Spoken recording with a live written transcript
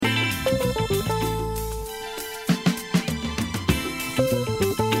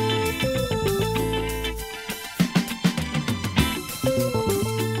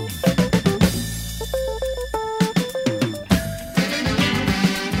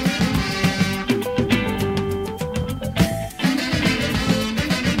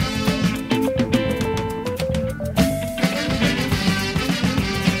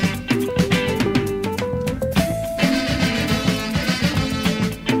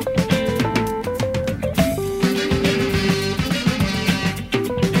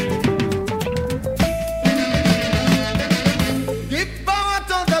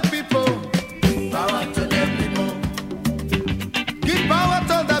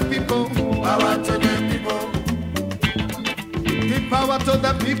to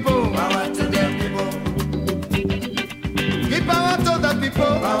the people. Power to them people. Give power to the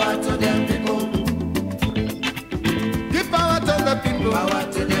people. Power to them people. Give power to the people. Power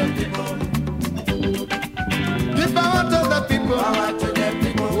to them people. Give power to the people. Power to them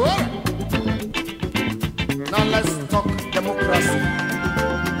people. Whoa. Now let's talk democracy.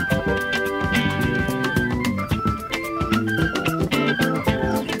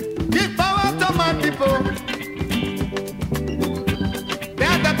 Give power to my people. They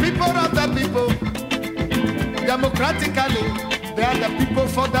are the people of the people. Democratically, they are the people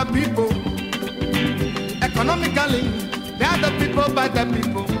for the people. Economically, they are the people by the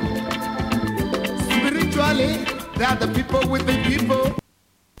people. Spiritually, they are the people with the people.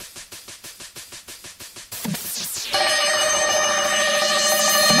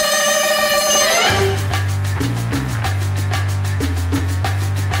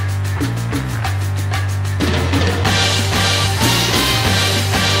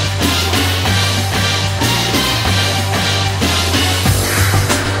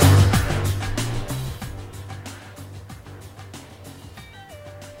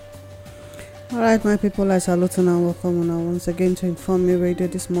 Alright, my people, I salute and welcome now once again to Inform Me Radio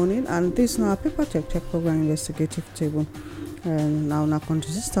this morning. And this now paper check program investigative table. And now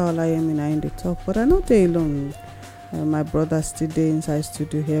country sister Olayemi in the talk, but I not dey alone. My brother still there inside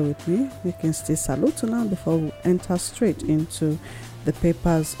studio here with me. We can still salute now before we enter straight into the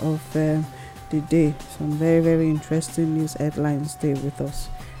papers of the day. Some very, very interesting news headlines there with us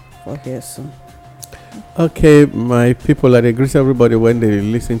for here soon. Okay, my people, I greet everybody when they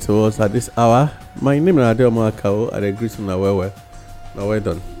listen to us at this hour. My name is Adeomo Akao. I greet you now well. Now well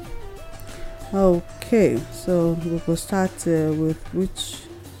done. Okay, so we will start with which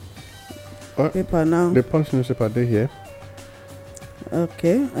paper now? The Punch newspaper day here.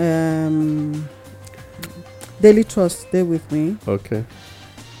 Okay, Daily Trust, stay with me. Okay.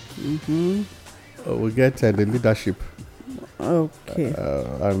 We get the leadership. Okay.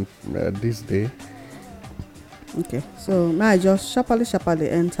 This day. Okay, so may I just sharply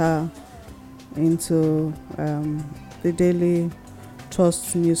enter into the Daily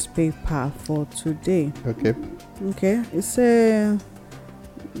Trust newspaper for today. Okay. Okay, it say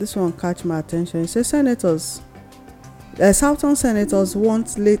this one catch my attention. It says Southern senators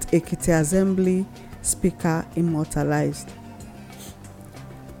want late Ekiti Assembly Speaker immortalized.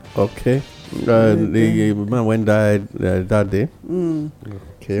 Okay. The man when died that day.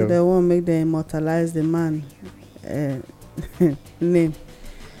 Okay. So they won't make them immortalize the man name.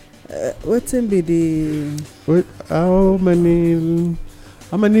 Wetin be the how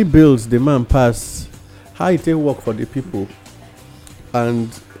many bills the man pass? How it take work for the people? And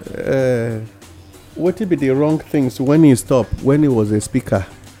what be the wrong things when he stopped when he was a speaker?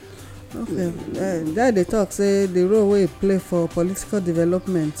 Okay, that they talk say the role wey he play for political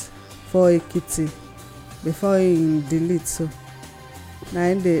development for Ekiti before he delete so.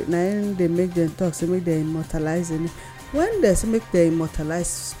 Now they make them talk say make them immortalize the name. When they say make them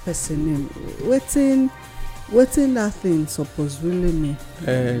immortalize person name, wetin that thing suppose really mean?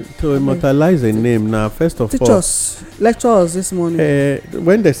 To immortalize a name now, first of Teach all. us, lecture us this morning.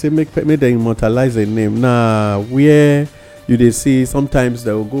 When they say make them immortalize a name now, where you dey see sometimes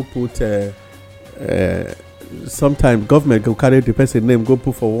they will go put sometimes government go carry the person name go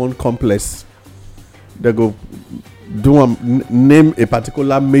put for one complex. They go name a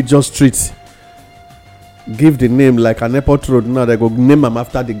particular major street, give the name like an airport road. Now they go name them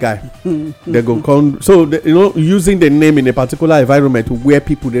after the guy. They go come, so they, using the name in a particular environment where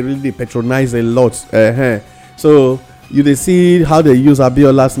people they really patronize a lot. So you they see how they use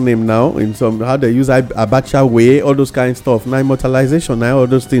Abiola's name now in some, how they use Abacha way, all those kind of stuff. Now immortalization, now all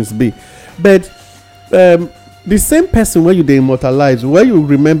those things be, but the same person when you dey immortalize, where you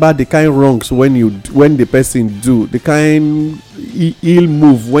remember the kind wrongs when the person do, the kind ill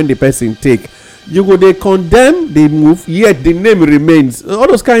move when the person take, you go dey condemn the move, yet the name remains. All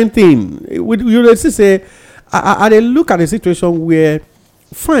those kind thing. You dey say, I dey look at a situation where,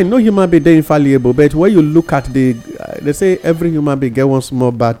 fine, no human being dey infallible, but when you look at they say every human being get one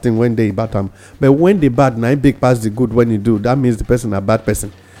small bad thing when they bad am, but when the bad na big pass the good when you do, that means the person a bad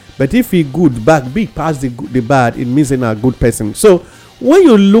person. But if he good back big past the bad, it means he's a good person. So when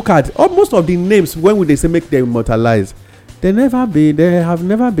you look at most of the names when they say make them immortalize, there have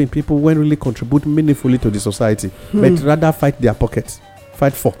never been people when really contribute meaningfully to the society, but rather fight their pockets,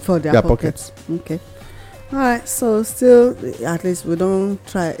 fight for their pockets. Okay. All right, so still at least we don't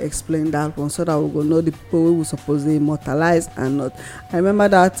try explain that one so that we go know the people we supposed to immortalize and not. I remember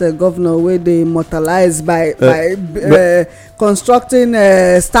that governor where they immortalized by constructing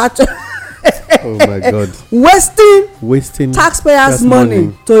a statue Oh my God. wasting taxpayers'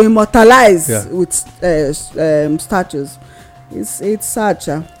 money to immortalize with statues. It's such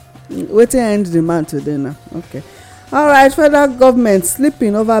a wetin end the man today now. Okay. All right, federal government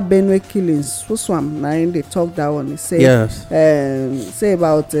sleeping over Benue killings. Swam na im dey talk that one. He say say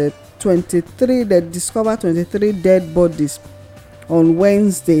about 23. They discover 23 dead bodies on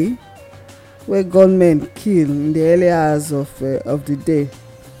Wednesday, where gunmen kill in the early hours of the day.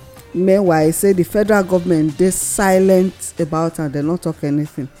 Meanwhile, he say the federal government dey silent about and they not talk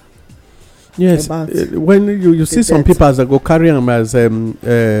anything. Yes, when you see some people that go carry am as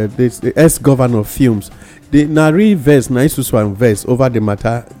the ex-governor films, the nari verse na isusu and verse over the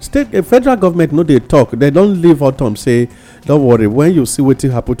matter. Federal government no dey talk. They don't leave autumn say don't worry, when you see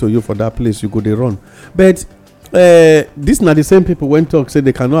wetin happen to you for that place you go dey run. But this na the same people when talk say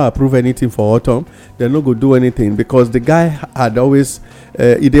they cannot approve anything for autumn. They no go do anything because the guy had always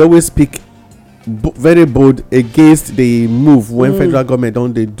they always speak very bold against the move when federal government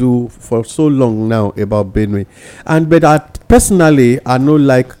don dey do for so long now about Benue. And but personally I no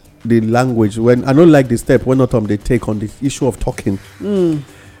like the language when I no like the step when autumn they take on the issue of talking. You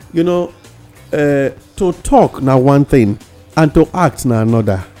know, to talk na one thing and to act na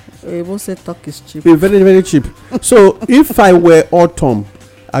another. Able say talk is cheap. Very, very cheap. So if I were autumn,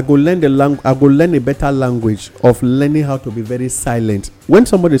 I go learn I go learn a better language of learning how to be very silent. When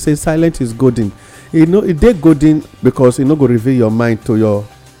somebody says silent is golden, you know it dey golden because it no go reveal your mind to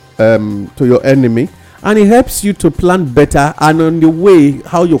your enemy, and it helps you to plan better and on the way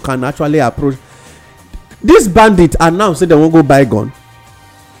how you can actually approach. This bandit announced say they won't go buy gun.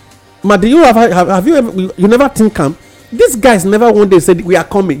 But do you have you ever you never think these guys never one day said we are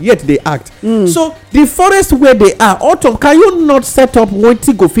coming, yet they act. So the forest where they are, autumn, can you not set up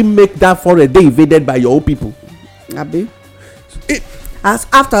wetin go fit make that forest dey invaded by your own people? Abi, as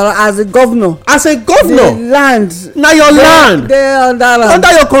a governor, the land na your land dey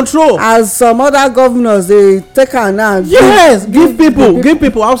under your control. As some other governors dey take am now. Yes, give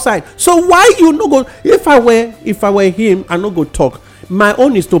people outside. So why you no go? If I were him, I no go talk. My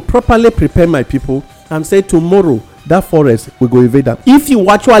own is to properly prepare my people and say tomorrow that forest will go invade them. If you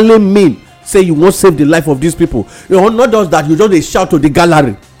actually mean say you wan save the life of these people, you not just that you just dey shout to the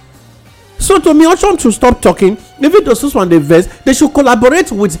gallery. So to me, also to stop talking. Even those one dey vex, they should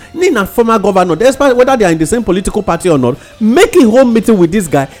collaborate with Nina former governor, despite whether they are in the same political party or not. Make a home meeting with this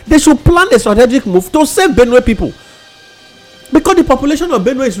guy. They should plan a strategic move to save Benue people, because the population of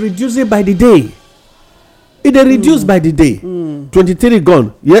Benue is reducing by the day. It dey reduce by the day. 23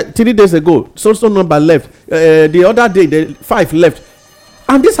 gone. Yeah, 3 days ago, so number left. The other day, 5 left.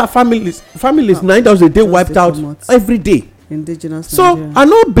 And these are families. 9,000 a day wiped out every day. Indigenous. So Nigeria. I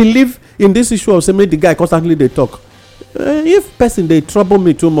don't believe in this issue of saying the guy constantly they talk. If person they trouble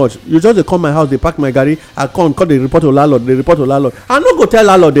me too much, you just they come my house, they pack my garri, I come call the report to landlord, they report to landlord. I no go tell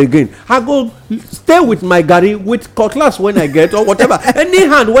landlord again. I go stay with my garri with cutlass when I get or whatever. Any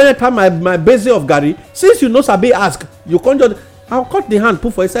hand when I tie my base of garri, since you know sabi ask, you can't just I'll cut the hand,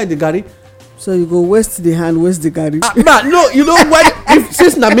 put for inside the garri. So you go waste the hand, waste the garri. No, you know what? If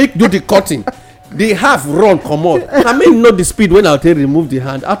since na make do the cutting, the half run come out. I mean know the speed when I'll take remove the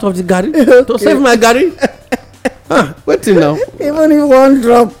hand out of the garri to save my garri. Waiting now. Even if one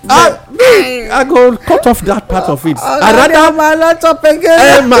drop, I go cut off that part of it. I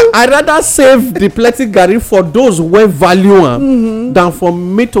rather save the plenty garri for those who value am than for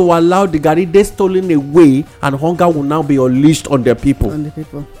me to allow the garri they stolen away and hunger will now be unleashed on the people.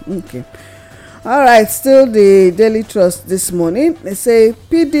 Okay. All right, still the Daily Trust this morning. They say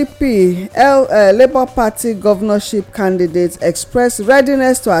PDP, Labour Party governorship candidates express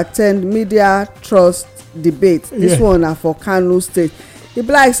readiness to attend media trust debate. This one are for Kano State. E be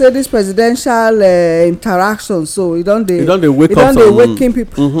like say this presidential interaction, so e don dey waking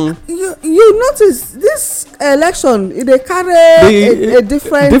people. You notice this election e dey carry a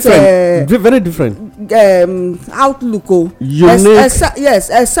different very different outlook. Unique.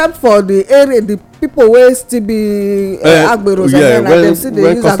 Except for the area, the people wey still be agberos, and dem still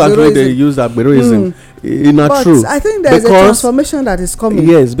dey use agberoism. Not true. But I think there is a transformation that is coming.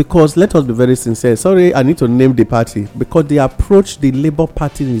 Yes, because let us be very sincere. Sorry, I need to name the party because the approach the Labour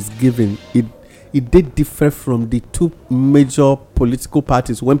Party is giving it did differ from the two major political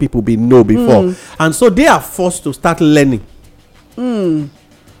parties when people be know before, and so they are forced to start learning.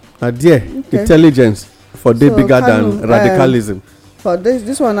 Intelligence for they bigger than radicalism. For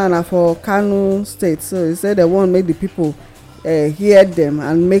this one na for Kano State, so he said they want make the people hear them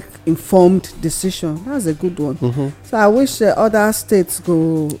and make informed decision. That's a good one. So I wish other states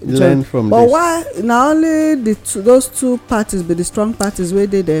go learn from but this. Why now only those two parties be the strong parties where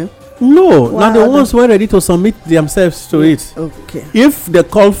they there? No, Why na the other- ones wey ready to submit themselves to it. Okay. If they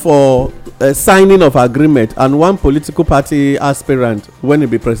call for signing of agreement and one political party aspirant when e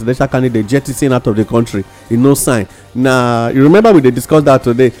be presidential candidate jettison out of the country, e no sign. Na you remember we dey discuss that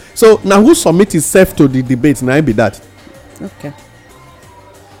today. So na who submit himself to the debate na im be that. Okay.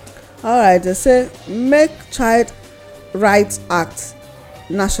 All right. They say make Child Rights Act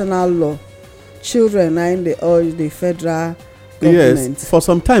national law. Children na in the urge the federal government. Yes, for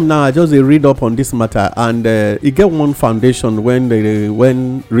some time now I just dey read up on this matter, and e get one foundation when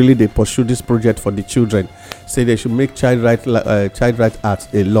really they pursue this project for the children, say they should make child right act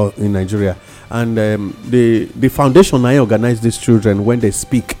a law in Nigeria, and the foundation na organize these children when they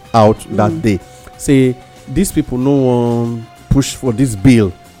speak out that day, say these people no wan push for this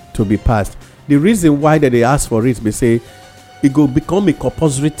bill to be passed. The reason why they ask for it be say it go become a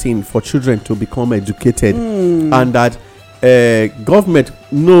compulsory thing for children to become educated, and that government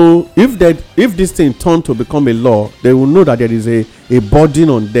know if this thing turn to become a law, they will know that there is a burden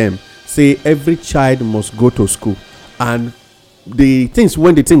on them, say every child must go to school, and the things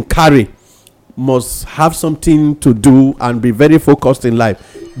when the thing carry must have something to do and be very focused in life.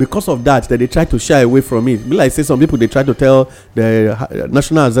 Because of that, they try to shy away from it. Be like say some people they try to tell the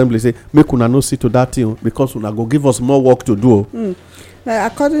National Assembly, say make una no see to that thing because una go give us more work to do.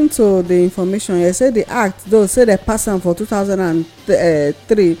 According to the information, you say the act though say they pass am for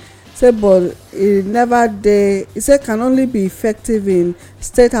 2003. Say but it never dey. It say can only be effective in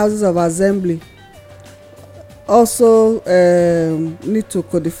state houses of assembly. Also need to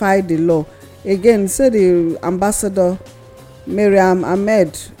codify the law. Again, say the ambassador Miriam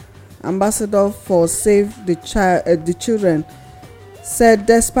Ahmed, ambassador for Save the Children, said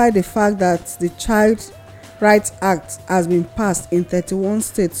despite the fact that the Child Rights Act has been passed in 31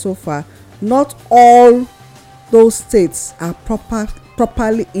 states so far, not all those states are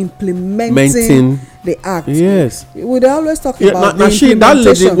properly implementing the act. Yes. We dey always talk about na the she that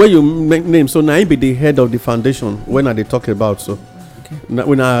lady implementation. wey you name, so na im be the head of the foundation when I dey talk about. So na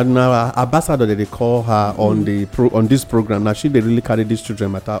ambassador they call her on this program. Now she dey really carry these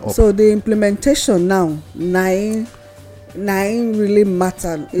children matter up. So the implementation now na im really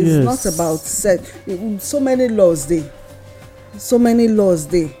matter. It's Yes. not about so many laws dey,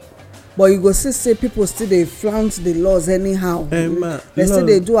 but you go see say people still dey flout the laws anyhow. They still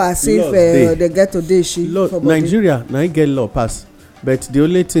dey do as if they get to dey she for body. Nigeria na im get law pass, but the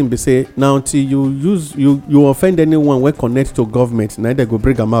only thing be say now until you offend anyone wey connect to government, na they go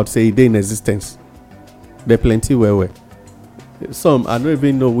bring am out say e dey in existence. There plenty well. Some I don't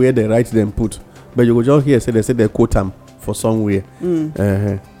even know where they write them put, but you go just hear say they quote am for somewhere.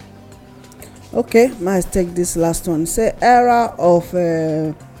 Okay, let's take this last one. Say era of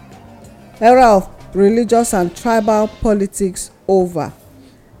religious and tribal politics over.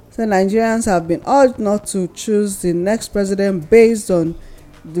 So Nigerians have been urged not to choose the next president based on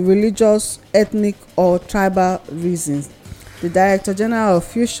the religious, ethnic or tribal reasons. The Director General of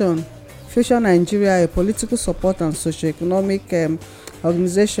Fusion Nigeria, a political support and socio-economic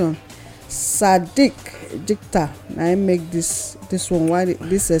organization, Sadiq Jikta, I make this one why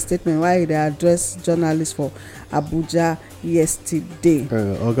this statement why they address journalists for Abuja yesterday.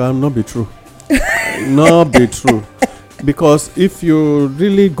 Oga, not be true. Not be true. Because if you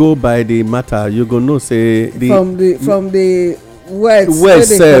really go by the matter, you go know say from the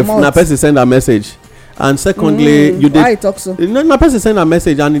words self na person send a message, and secondly you why talk so na person send a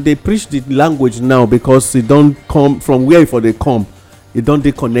message and they preach the language now because it don't come from where for they come, it don't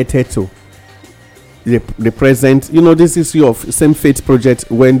dey connected to the present. This issue of same faith project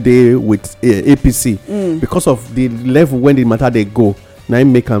when they with APC because of the level when the matter they go na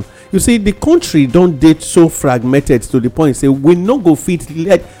im make am. You see, the country don't date so fragmented to the point say we no go fit.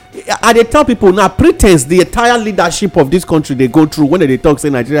 I dey tell people now pretense the entire leadership of this country they go through when they talk say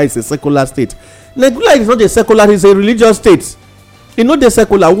Nigeria is a secular state. Nigeria is not a secular, it's a religious state. You know the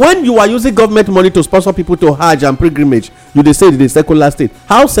secular. When you are using government money to sponsor people to Hajj and pilgrimage, you dey say it's a secular state.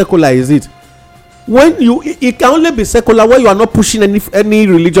 How secular is it? When it can only be secular when you are not pushing any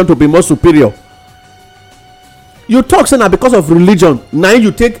religion to be more superior. You talk say na because of religion, now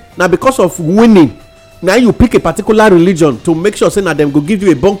you take na because of winning, now you pick a particular religion to make sure say na dem go give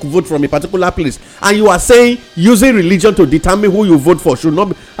you a bulk vote from a particular place, and you are saying using religion to determine who you vote for should not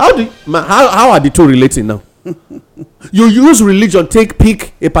be. How are the two relating now? You use religion take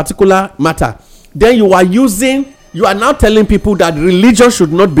pick a particular matter, then you are now telling people that religion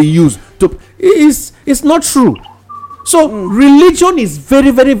should not be used to. It's not true. So religion is very,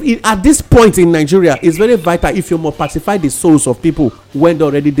 very, at this point in Nigeria, is very vital if you must pacify the souls of people when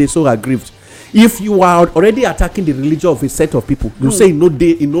already they so aggrieved. if you are already attacking the religion of a set of people, you say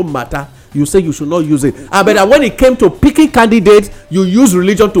it no matter, you say you should not use it. But when it came to picking candidates, you use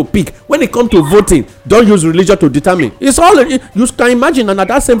religion to pick. When it comes to voting, don't use religion to determine. It's all you can imagine, and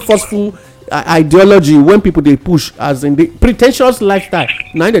that same forceful ideology when people they push as in the pretentious lifestyle.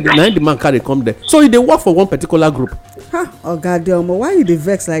 Now the man carry come there, so they work for one particular group. Oh God, why you dey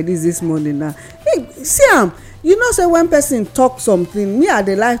vex like this morning now? Hey, see you know say when person talk something, me I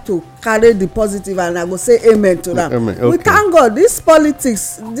dey like to carry the positive and I go say amen to them. Okay. We thank God this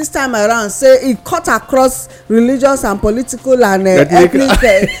politics this time around say it cut across religious and political and ethnic.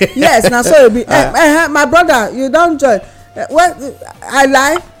 Yes, now so it be. My brother, you don't join. Well, I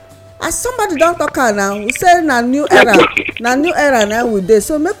lie. As somebody don talk am now, we say na new era now we dey.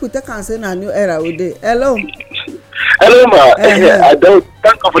 So make we take am say na new era we dey. Hello. Hello, ma. I don't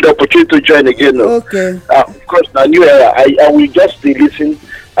thank you for the opportunity to join again. No. Okay. Of course, now new era. I will just be listening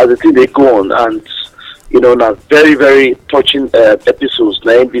as the thing they go on, and now very very touching episodes.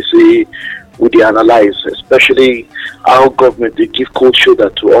 Now NBC with the analyze, especially how government they give cold shoulder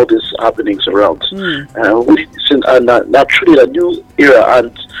to all these happenings around. We listen, and truly a new era,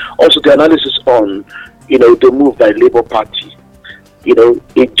 and also the analysis on the move by Labour Party.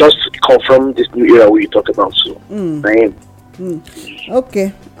 It just confirmed this new era we talk about. So,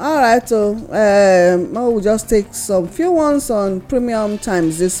 Okay, all right. So, we'll just take some few ones on Premium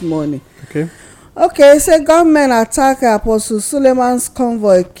Times this morning. Okay. Say gunmen attack Apostle Suleiman's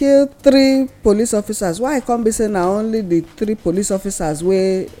convoy, kill 3 police officers. Why I can't be saying now only the 3 police officers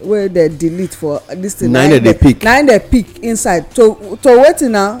where they delete for this thing? 9 they pick inside. To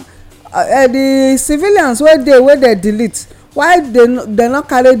waiting now, the civilians where they delete. Why they not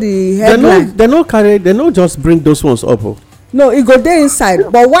carry the headline? They not just bring those ones up. No, it go there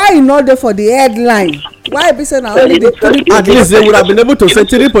inside. But why e not there for the headline? Why be saying only the 3? At least they would have been able to say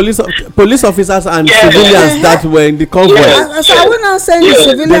 3 police officers and civilians that were in the convoy. So I will not say the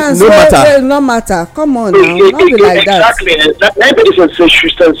civilians no matter. Come on now, not be like that. Exactly. That is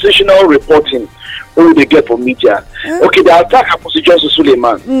sensational reporting. What they get from media? Okay, they attack Apostle Johnson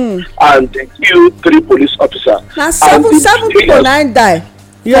Suleiman and they kill 3 police officers. Now 7 people 9 die.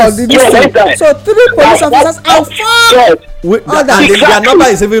 Yes. So 3 police officers and 4 others. Their number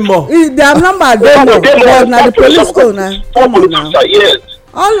is even more. Their number don't know. But now the police go now. Come on now. Yes.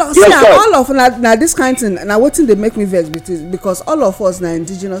 All of now this kind of thing. Now what thing they make me vex because all of us now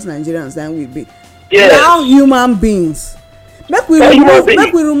indigenous Nigerians then we be. Now human beings. Make we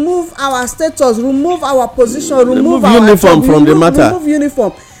remove our status, remove our position, remove our uniform from the matter. Remove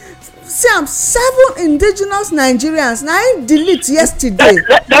uniform. See, 7 indigenous Nigerians now delete yesterday.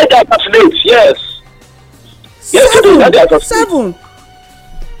 That assassinate, yes. 7.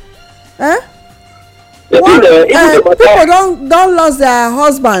 People don't lose their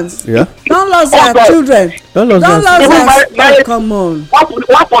husbands. Don't lose their children. Don't lose their come on. One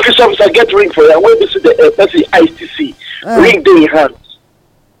police officer get ring for you when they see the person ITC ring in hand.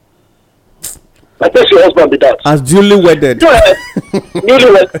 Like that's your husband be that. As duly wedded.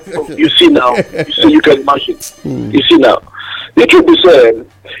 Newly wedded. You see now. You see you can imagine. You see now. The truth is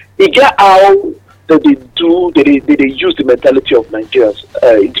it get how that they use the mentality of Nigerians,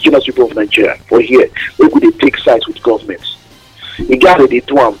 indigenous people of Nigeria for here. Where could they take sides with governments? It get how they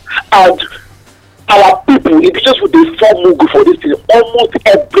do them. And our people, indigenous would they form Mugu for this thing almost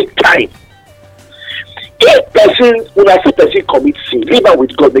every time. If person, when I say person commit sin, leave her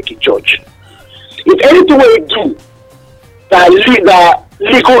with God, make it judge. If anything we do that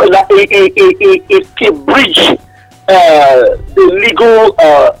legal a bridge the legal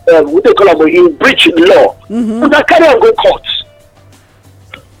what they call them in breach law, we carry and go court.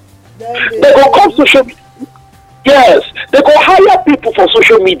 They go come social media. Yes, they go hire people for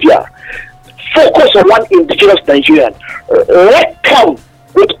social media. Focus on one indigenous Nigerian. Let come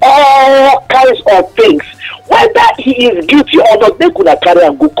with all kinds of things. Whether he is guilty or not, they could have carry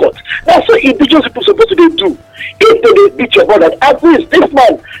and go court. That's what indigenous people supposed to do. If they beat your brother, at least this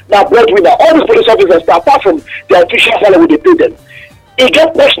man now breadwinner, all these police officers, apart from the official salary they pay them, he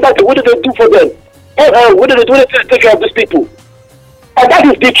get personality. What do they do for them? What do they do to take care of these people? And that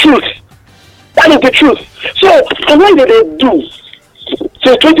is the truth. That is the truth. So what did they do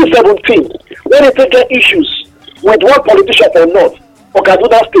since 2017 when they take care issues with one politician for North or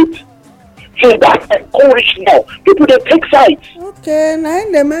Kaduna State? Since that encouraged now, people they take sides. Okay, now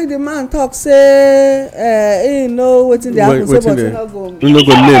they make the man talk say, he know what in the happen, say but he not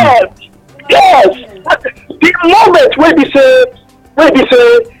go. Yes. The moment when they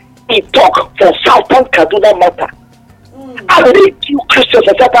say he talk for Southern Kaduna matter, how do they kill Christians,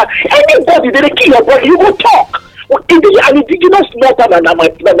 etc. Anybody they kill your brother, you go talk. An indigenous northern and my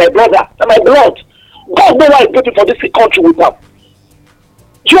brother, and my blood. God knows why I put him for this country with him.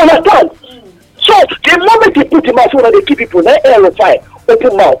 Do you understand? So the moment they put him out, so they keep people, they air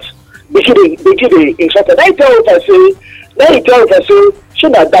open mouth. They give a instruction. Now he tell if I say,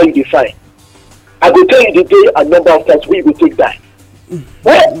 should not die, you define. I will tell you the day and number of times we will take that.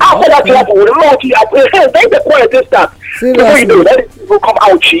 Well, after that happen, we don't want to apprehend. Then the quality start. Before you know, then people come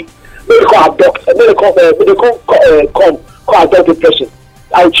out cheap. Then they call adopt. Then they come adopt the person.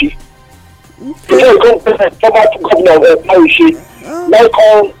 Ouchie. Then they come former governor of parish. Now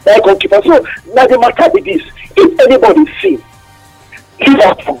come keep us. So now the matter with this, if anybody sin, leave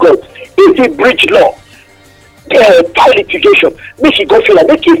out for God. If he breach law, file litigation, make he go feel like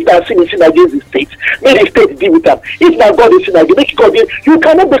make if that sin is sin against the state, make the state deal with them. If now God is sin against, make God deal. You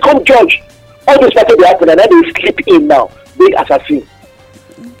cannot become judge. All this matter they happen and then they slip in now, big assassin.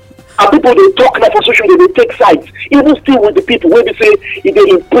 And people they talk now for social media, they take sides. Even still with the people when they say if they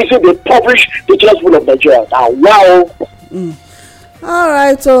imprison, they publish the just rule of Nigeria. Wow. All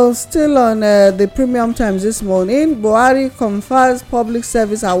right, so still on the Premium Times this morning, Buhari confers public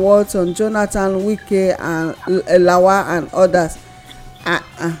service awards on Jonathan, Wike, and Lawa and others.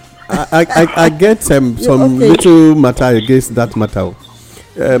 I get some little matter against that matter.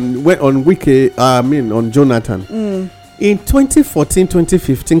 When on Wike, on Jonathan. In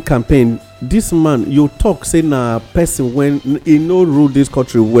 2014-2015 campaign, this man you talk say na person when he no rule this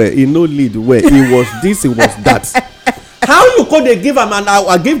country well, he no lead well, he was this, he was that. How you could they give him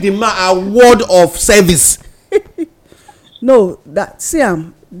I give the man award of service? No, that see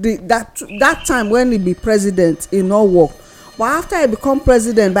that time when he be president, he no work. But after he become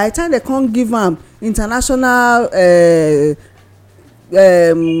president, by the time they can't give him international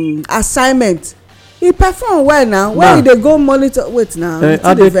assignment, he perform well now. When they go monitor, wait now.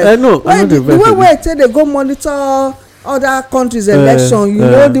 The way say they go monitor other countries election, you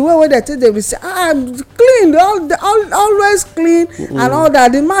know the way they take they will say clean, always clean and all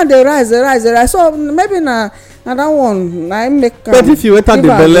that. The man they rise. So maybe na that one I make. But if you enter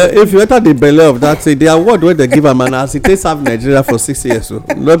the belly of that, say the award where they give a man as it takes serve Nigeria for 6 years, so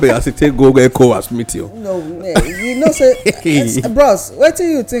no be as it take go ECOWAS meet you. No, you know say, bros, what do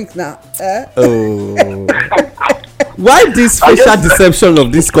you think now? Oh. Why this facial deception of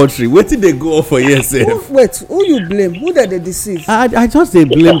this country? Where did they go for years? Who you blame? Who did they deceive? I just they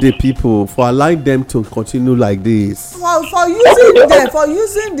blame the people for allowing them to continue like this. For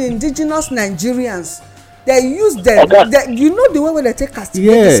using the indigenous Nigerians. They use them. You know the way when they take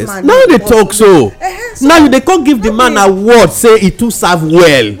castigate this man. Now they talk so. Now they can't give the man award. Say he too serve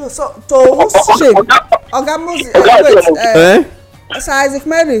well. No, so to who's shame? Oga Moses. Sir Isaac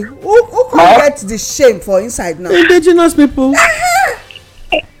Mary, who can get the shame for inside now? Indigenous people. That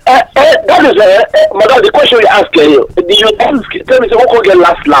is madam, the question we ask you. You tell me, who can get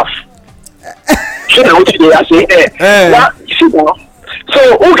last laugh? Should I what you say? Now you see now.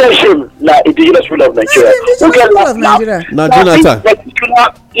 So who get shame? Like indigenous people of Nigeria. Who get last laugh? Now Jonathan.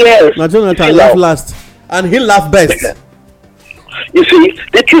 Yes. Now Jonathan laugh last, and he laugh best. You see,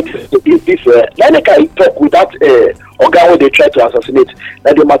 the truth is this. Like I talk with that Oga when they try to assassinate.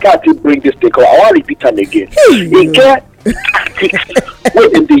 That the McCarthy bring this take. I want to repeat them again. He get tactics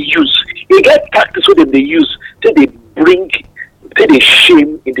when they use. He get tactics when they use. Till they bring. Till they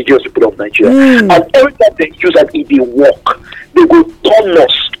shame indigenous people of Nigeria. And every time they use that, if they work, they go turn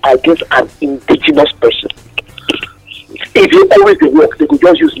us against an indigenous person. If they always they work, they could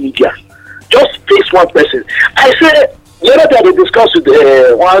just use media. Just face one person. I say. The other day they discussed with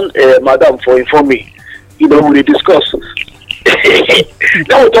one madam for Inform Me. You know, we discuss.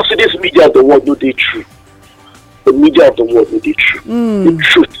 Now we talk to this media of the world, no, they true. The media of the world, no, they true. The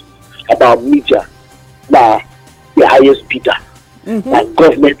truth about media, now the highest bidder, and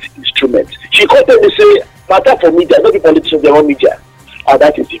government instrument. She called them and say, matter for media, not the politicians, their own media. And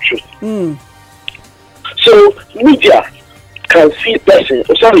that is the truth. So, media can see person,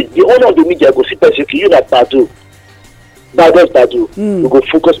 the owner of the media go see person, you not Badu. Badu, we go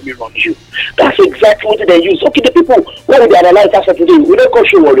focus more on you. That's exactly what they use. Okay, the people when they analyze that today, we don't call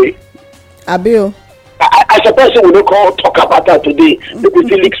you worry. Abiyo. As a person, we don't call talk about that today. People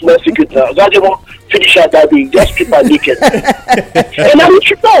still leak more secret now. So I just finish out that day, just strip her naked. And I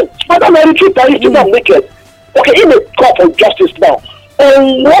retreat now. Madam, I retreat them naked. Okay, in the call for justice now.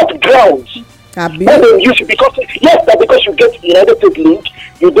 On what grounds? Abiyo. When they use it because because you get United States link,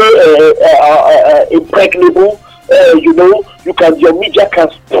 you do impregnable. You know, your media can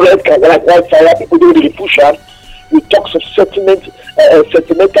spread like wildfire. People don't really push out. We talk of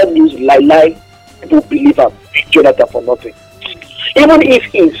sentimental news, lie. People believe him, Jonathan for nothing. Even if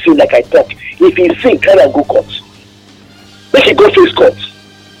he sin, like I talk, if he sin, carry and go court. make e go face court.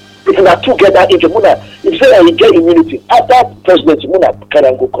 If una two get that injury, una if say na you get immunity after president, una carry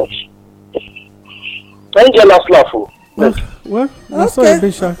am go court. Na him get last laugh o. Well, that's all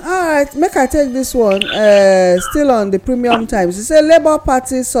Okay. Sha. All right, make I take this one. Still on the premium times. You say Labour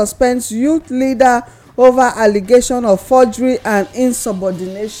Party suspends youth leader over allegation of forgery and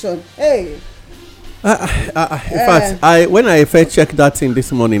insubordination. Hey. In fact, when I first checked that thing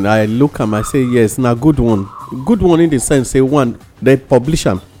this morning, I look am, I say yes, na good one in the sense say one, they publish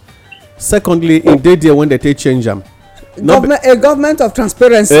am. Secondly, in dey there when they take change am. A government of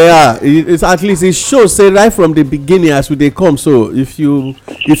transparency. Yeah, it's at least it shows say right from the beginning as we dey come. So if you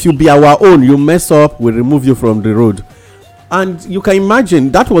be our own, you mess up, we remove you from the road. And you can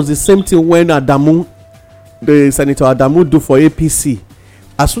imagine that was the same thing when the Senator Adamu do for APC.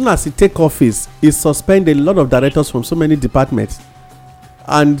 As soon as he take office, he suspend a lot of directors from so many departments.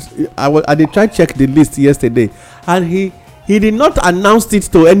 And I did try check the list yesterday, and he did not announce it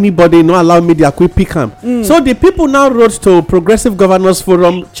to anybody, no allow media quick pick am. So the people now wrote to Progressive Governors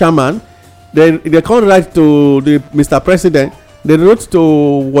Forum chairman, they can't write to the Mr. President, they wrote to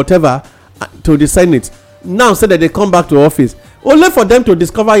whatever, to the Senate. Now say that they come back to office, only for them to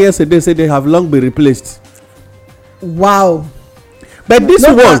discover yesterday say they have long been replaced. Wow. But this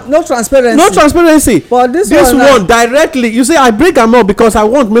no transparency. But this one directly, you say I bring am up because I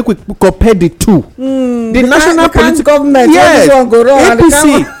want make we compare the two. The national political government, yes, this one go wrong,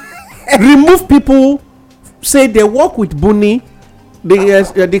 APC remove people, say they work with Buni,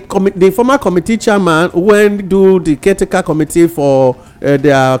 the former committee chairman when do the caretaker committee for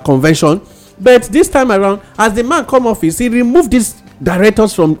their convention. But this time around, as the man come office, he removed these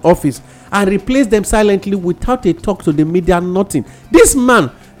directors from office and replace them silently without a talk to the media, nothing. This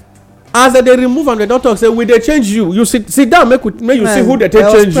man, as they remove and they don't talk, say we dey change you sit down, make you see who they take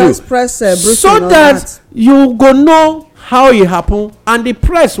change you, so that you go know how e happen. And the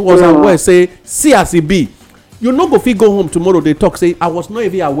press was aware, say see as e be, you no go fit go home tomorrow dey talk say I was not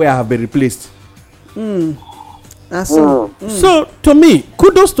even aware I have been replaced. So to me,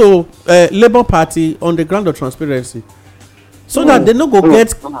 kudos to Labour Party on the ground of transparency, so that they no go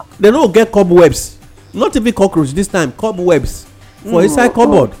get cobwebs, not even cockroach this time, cobwebs for inside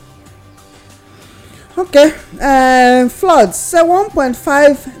cupboard. Okay. Floods say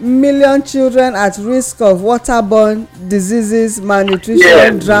 1.5 million children at risk of waterborne diseases,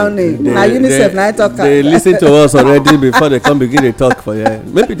 malnutrition, drowning. Na UNICEF na talk. They listen to us already before they come begin dey talk for here.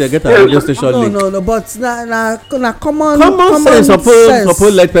 Maybe they get a radio station link. No, but na common sense.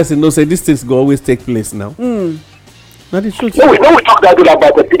 Suppose let person know say these things go always take place now. Na the truth. No, we talk that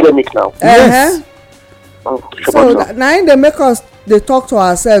about epidemic now. Yes. So na im dey make us dey talk to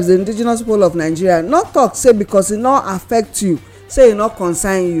ourselves, the indigenous people of Nigeria. Not talk say because e no affect you, say e no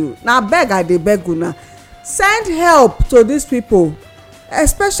concern you. Na beg I dey beg una, send help to these people,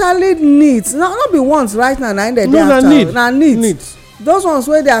 especially needs. Not be ones right now na im dey after. Na needs. Those ones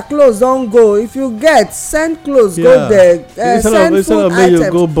wey their clothes don go, if you get, send clothes go there, send food items.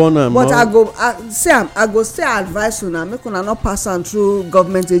 Go burn am. But I go still advise una make una no pass am through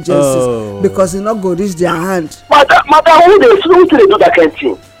government agencies, because e no go reach their hand. Madam, who dey do that kind of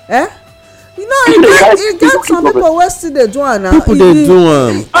thing? You know, e get some people wey still dey do am now. People dey do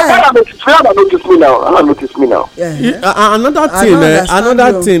am. I notice me now.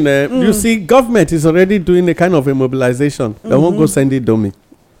 Another thing, you see, government is already doing a kind of a mobilization. They won't go send it to me.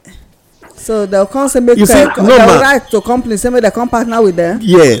 So they'll come say make they'll write to companies say make they come partner with them.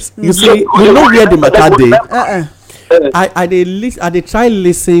 Yes, you see, you know where the matter dey. I dey try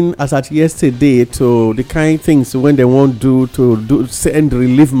listen as at yesterday to the kind things when they want to send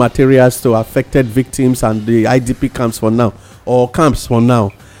relief materials to affected victims and the IDP camps for now, or camps for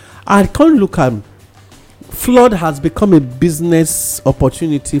now. I can't look at flood has become a business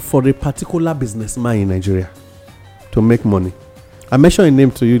opportunity for a particular businessman in Nigeria to make money. I mentioned a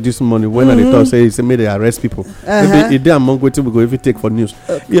name to you this morning when I talk say may they arrest people. Maybe it dey among wetin we go even take for news.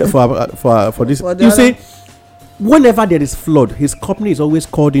 Yeah, for this. You see, whenever there is flood, his company is always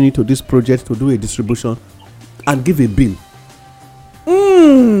called into this project to do a distribution and give a bill.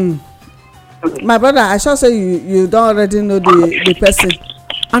 My brother, I sure say you don't already know the person.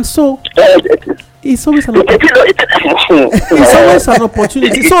 And so it's always an opportunity. It's always an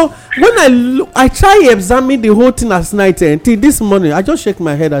opportunity. So when I try examine the whole thing last night until this morning, I just shake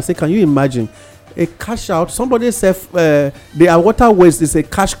my head. I say, can you imagine a cash out? Somebody said their water waste is a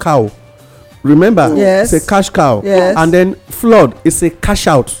cash cow. Remember? Yes. It's a cash cow. Yes. And then flood is a cash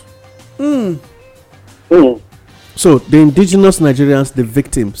out. So the indigenous Nigerians, the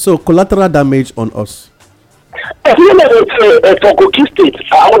victim. So collateral damage on us. For Kogi State,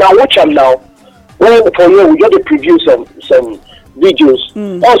 I want to watch them now. when for you we just preview some videos.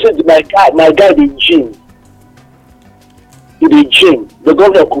 Also my guy the gym. The gym, the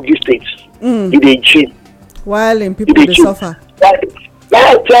governor of Kogi State. The gym. While in people they suffer.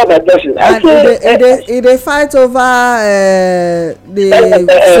 I tell my person. And they fight over the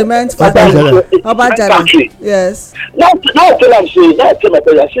cement factory. Yes. Now I tell my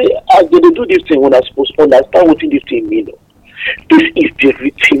person, I say, as they do this thing, when I supposed to understand what this thing means. This is the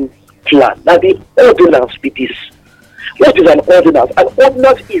written plan. Now the ordinance be this. What is an ordinance? An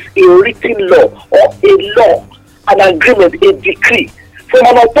ordinance is a written law or a law, an agreement, a decree from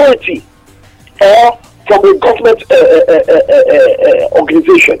an authority or from a government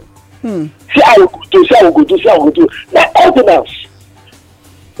organization. See how we go do. Now ordinance,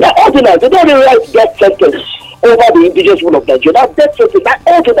 they don't really write death sentence over the indigenous people of Nigeria. Now death sentence, now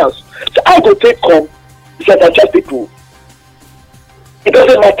ordinance. So I go take disenfranchise people. It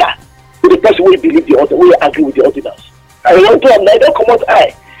doesn't matter with the person who believe the order, who agree with the ordinance. And you don't do them, they don't come out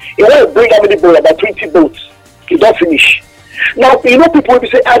high. You want to bring how many boats? About 20 boats. You don't finish. Now, you know, people will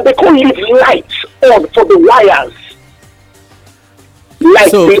say, and they can't leave lights on for the wires.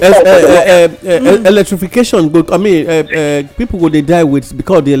 So, electrification, people go they die with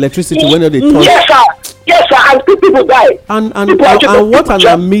because the electricity when they touch. Yes, sir, and people die. And what are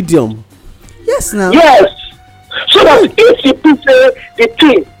the medium? Yes, now. Yes. So that if the people the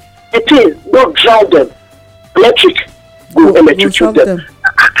thing don't drown them, electric go electrocute them.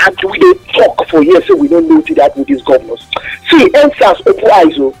 And we dey talk for years, so we don't know that with these governors. See, NSAS open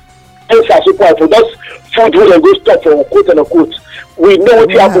eyes, for those food wey dem go stop for quote and unquote. We know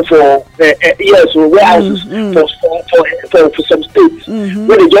what happen for warehouses for some states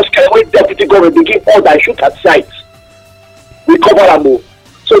where they just carry deputy government begin order shoot at sight. We cover them all.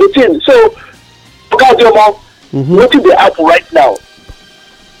 So the thing, what is the happen right now?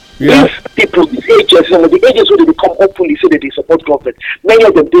 Yeah. If people, the agents who they become hopefully say that they support government, many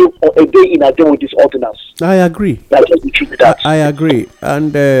of them day in a day with this ordinance. I agree. That's just the truth with that. I agree.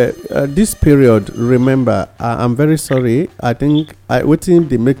 And this period, remember, I'm very sorry. I think what thing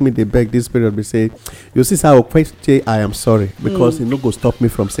they make me they beg this period be say, you see how I am sorry because it no go stop me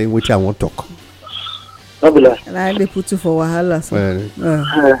from saying which I want to talk. And I they put you for wahala. So.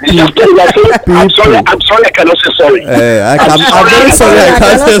 I'm sorry, I cannot say sorry. I'm very sorry, I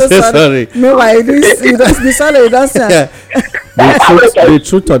can't say sorry. No, why you don't be sorry, you don't say. The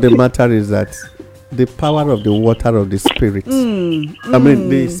truth of the matter is that the power of the water of the spirit, I mean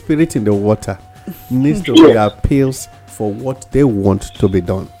the spirit in the water needs to be appeals for what they want to be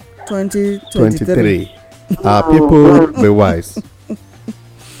done. 2023. People be wise.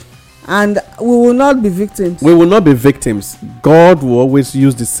 And we will not be victims. We will not be victims. God will always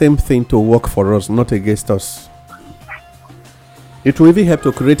use the same thing to work for us, not against us. It will even help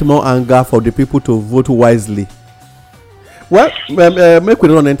to create more anger for the people to vote wisely. Well, make we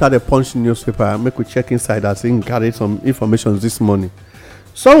don't enter the Punch newspaper. Make we check inside as we carry some information this morning.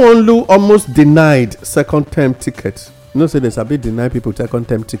 Someone who almost denied second-term ticket. You know, say there's a bit denied people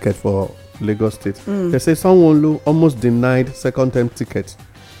second-term ticket for Lagos State. They say someone who almost denied second-term ticket.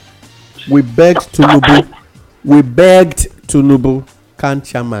 We begged Tinubu, can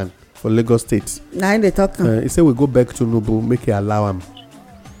chairman for Lagos State. Now they talk. He said we go back to Tinubu, make it allow him.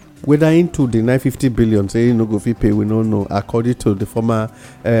 Whether into the 950 billion, say no go fit pay, we don't know. According to the former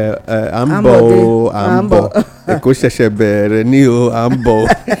Ambo, Eko Sheshebe, Renio Ambo.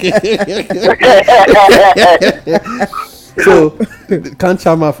 So, can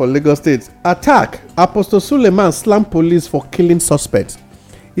chairman for Lagos State attack Apostle Suleiman slam police for killing suspect.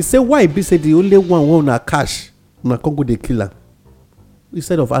 He said, why be say the only one who na cash na Congo the killer?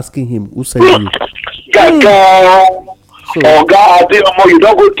 Instead of asking him, who said you? Oh God, you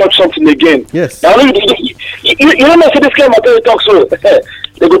don't go touch something again. Yes. Now, you don't know this kind of matter you talk so.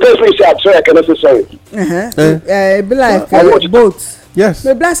 They go tell me, say, I'm sorry, I cannot say sorry. It be like both. Yes.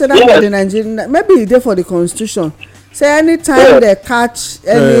 Maybe I said that for the Nigerian, maybe it's there for the constitution. Say anytime they catch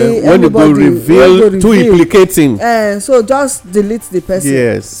when they go reveal too implicating, so just delete the person.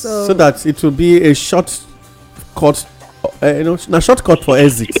 Yes, so that it will be a shortcut, a shortcut for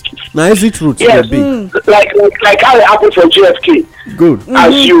exit. Now exit route will be like how it happened for JFK. Good.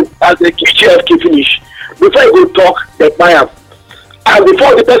 As the JFK finish, before you go talk, they buy him, and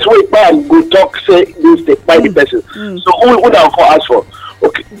before the person will buy him, go talk say this they buy the person. So who now call ask for?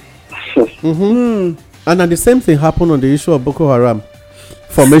 Okay. And then the same thing happened on the issue of Boko Haram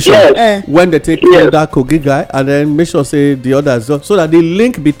formation when they take that Kogi guy and then make sure say the others so that the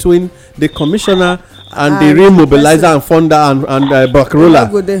link between the commissioner and the real mobilizer and funder and Bakrola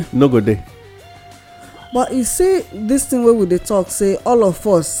no go there. But you see this thing where we dey talk say all of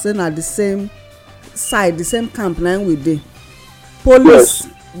us say na the same side, the same camp na we dey. Police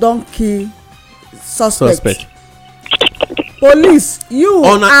don kill suspect. Police, you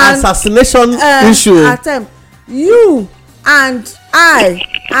on an assassination issue attempt, you and I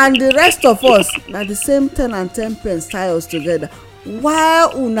and the rest of us na the same 10 and 10 pence tie us together. Why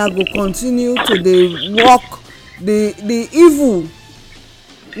una go continue to dey work the evil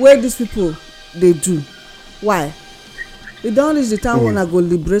wey these people dey do? Why? E don reach the time una go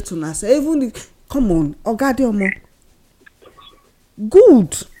liberate una sef. Even come on, oga Adeomo,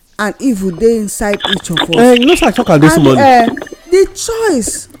 good and evil dey inside each of us. You know say I talk am this morning. The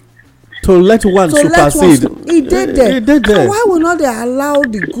choice to let one supersede, e dey there. Why we no dey allow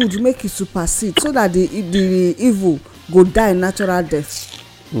the good make e supersede so that the evil go die natural death?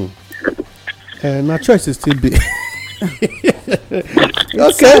 Na choice is still big. Okay,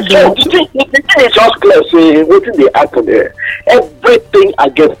 the thing is just clear. Say wetin dey happen there, everything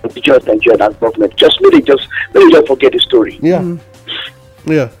against indigenous Nigerian government. Let me just forget the story. Yeah.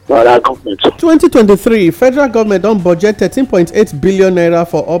 Yeah. Well, our government. 2023, federal government don budget 13.8 billion naira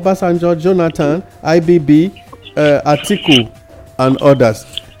for Obasanjo, Jonathan, IBB, Atiku, and others.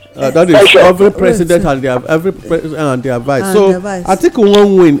 That is every president and their vice. So Atiku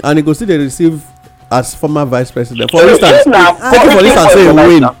won't win, and he go still dey receive as former vice president. For instance, say he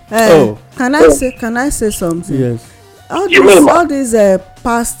win. Can I say something? Yes. All these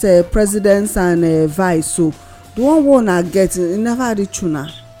past presidents and vice, so the one I get, e never reach una.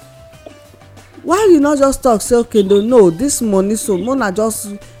 Why you not just talk say okay, no, this money so una just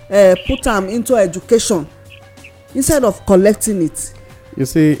put am into education instead of collecting it? You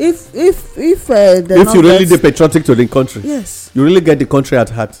see, if you really dey patriotic to the country, yes, you really get the country at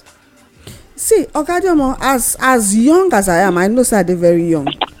heart. See, Oga Adeomo, as young as I am, I know say I dey very young.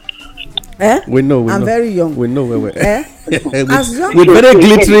 We know. I'm very young. We know where we're as young with very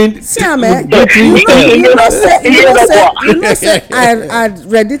glittering. See, you know say I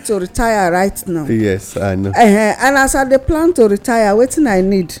ready to retire right now. Yes, I know. And as I dey plan to retire, wetin I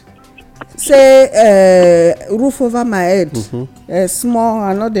need? Say roof over my head. Small,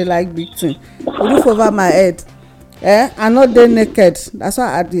 I no dey like big thing. Roof over my head. I no dey naked. That's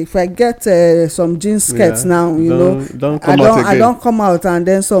why if I get some jeans skirts now, I don't come out, and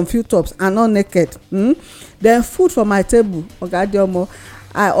then some few tops. I not naked. Then food for my table. Oga Adeomo,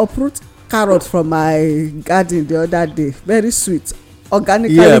 I uproot carrot from my garden the other day. Very sweet,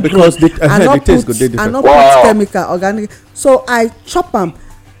 organically. Yeah, because the taste go dey different. I not put chemical, organic. So I chop am.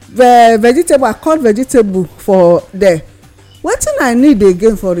 The vegetable, I cut vegetable for there. Wetin I need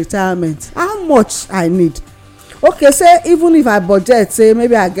again for retirement? How much I need? Okay, say even if I budget, say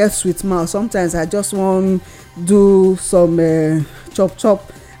maybe I get sweet mouth, sometimes I just want do some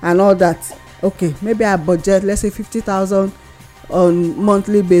chop and all that. Okay, maybe I budget, let's say 50,000 on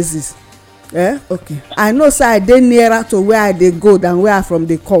monthly basis. Okay, I know say I dey nearer to where I dey go than where I from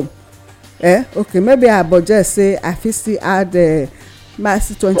dey come. Okay, maybe I budget, say I fit still add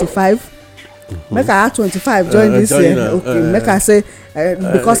max 25. Make I add 25 join this year. Okay, make I say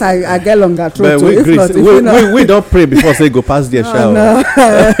because I get longer throat. We don't pray before say go pass there shower. No,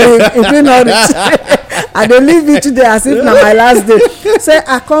 if you not reach, I dey leave it today as if na my last day. Say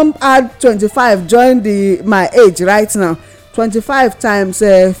I come add 25 join my age right now. 25 times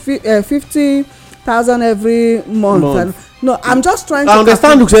 50,000 every month. And, no, I'm just trying to. I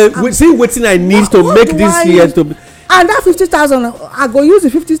understand. See wetin I need to make this year to be. And that 50,000, I go use the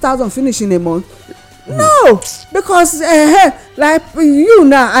 50,000 finish in a month? No, because like you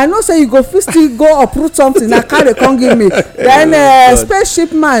now, I know say you go first still go uproot something na carry come give me. Then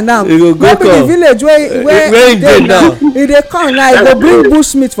spaceship man now, maybe the village where he dey now, he dey come now, he go bring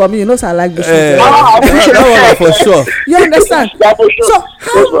bush meat for me. You know say I like bush meat. That one for sure. You understand? So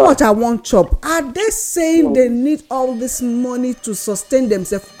how much I wan chop? Are they saying they need all this money to sustain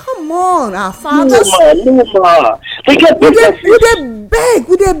themselves? Come on, our fathers. We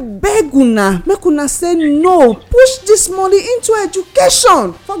dey beg una, make una say no, push this money into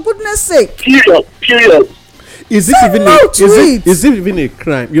education for goodness sake. Period. Is it even a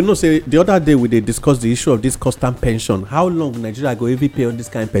crime? You know, say the other day we dey discuss the issue of this constant pension. How long Nigeria go even pay on this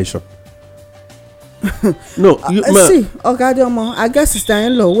kind of pension? No, see, Oga Adeomo, I guess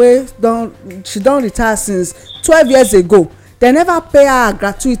sister-in-law wey she don retire since 12 years ago. They never pay her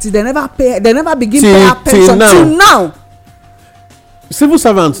gratuity. They never begin pay her pension till now. Civil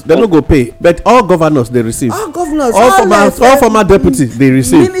servants, they no go pay, but all governors they receive. All governors, all former deputies they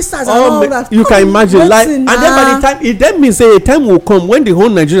receive. Ministers and all that. You can imagine, like, and then by the time it then means say a time will come when the whole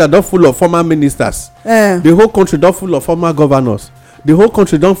Nigeria don full of former ministers, the whole country don full of former governors, the whole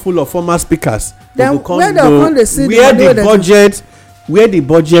country don full of former speakers. Then where the budget where the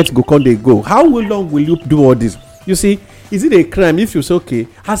budget go come dey go? How long will you do all this? You see, is it a crime if you say, okay,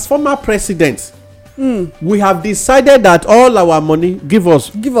 as former president, we have decided that all our money, give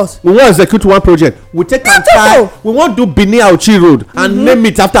us, we wan execute one project, we take am time, we wan do Benin Auchi road and name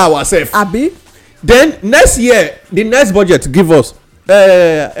it after ourselves. Abi. Then next year, the next budget, give us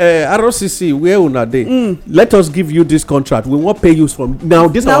ROCC, where una dey, let us give you this contract, we wan pay you from now,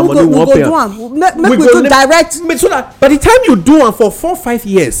 this our money, we wan pay am. Make we do direct. So that by the time you do am for 4-5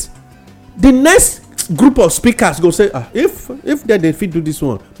 years, the next group of speakers go say, if they fit do this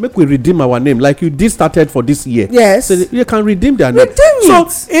one, make we redeem our name like you did started for this year. Yes, so you can redeem their name. So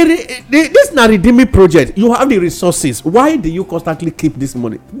this na redeeming project. You have the resources. Why do you constantly keep this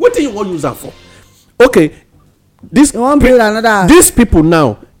money? What do you want to use that for? Okay, this you want build another. These people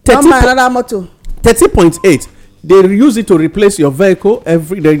now 30.8. They use it to replace your vehicle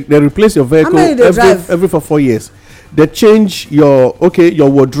they replace your vehicle every 4 years. They change your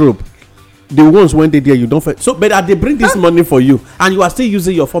wardrobe. The ones when they there you don't so but they bring this money for you and you are still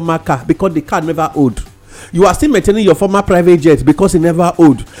using your former car because the car never old. You are still maintaining your former private jet because it never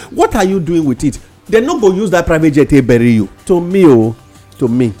old. What are you doing with it? They're not going to use that private jet to bury you. To me,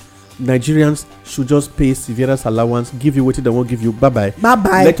 Nigerians should just pay severance allowance, give you what they won't give you. Bye.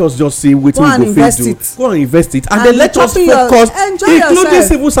 Let us just see what we go invest it. Go and invest it, and then let us focus, including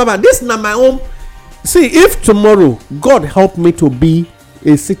civil servant. This is not my own. See, if tomorrow God help me to be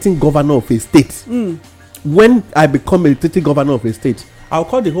a sitting governor of a state, when I become a sitting governor of a state, I'll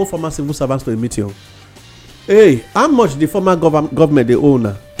call the whole former civil servants to a meeting. Hey, how much the former government they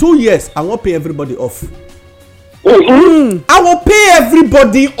own? 2 years, I won't pay everybody off. I will pay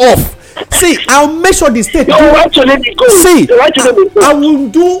everybody off. See, I'll make sure the state. I will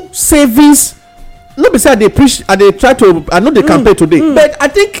do savings. Not because they preach and they try to. I know they campaign today, but I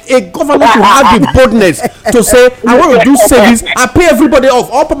think a government should have the boldness to say, "I want to do savings. I pay everybody off.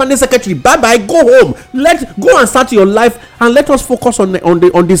 All permanent secretary, bye. Go home. Go and start your life, and let us focus on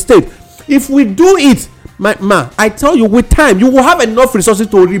the state. If we do it." I tell you, with time, you will have enough resources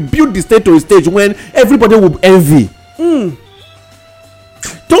to rebuild the state to a stage when everybody will envy.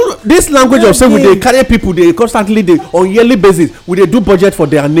 Don't this language of saying we dey carry people dey constantly dey on yearly basis we dey do budget for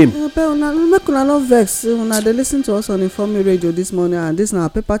their name. Make una no vex. Una dey listen to us on Informe Radio this morning, and this na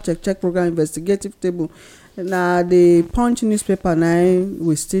paper check program investigative table. Na the Punch newspaper na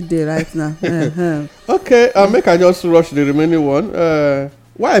we still dey right now. Okay, make I just rush the remaining one.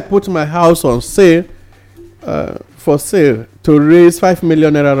 Why I put my house on sale? For sale to raise 5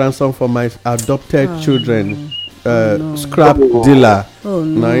 million naira ransom for my adopted children. Scrap dealer.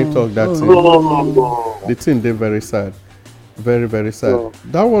 Now you talk that thing. The thing they very sad, very very sad.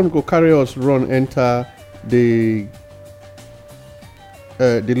 That one go carry us run enter the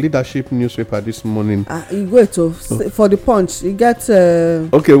leadership newspaper this morning. You go to for the Punch. You get.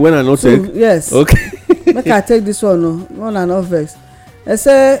 Okay, when I not take. Yes. Okay. Make I take this one. No, one and not vex. They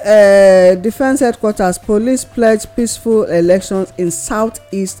say defense headquarters police pledge peaceful elections in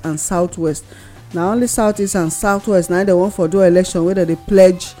southeast and southwest. Now only southeast and southwest now they want for do election whether they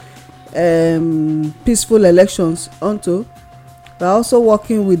pledge peaceful elections onto. They are also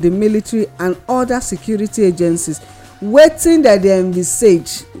working with the military and other security agencies. Waiting that they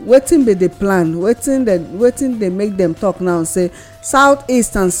envisage, waiting be the plan, waiting they make them talk now and say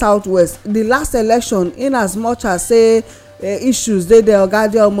southeast and southwest. The last election, in as much as say issues the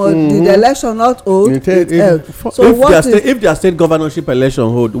election not hold if their state governorship election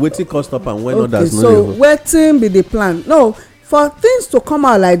hold wetin cost up and when others no so wetin be the plan? No, for things to come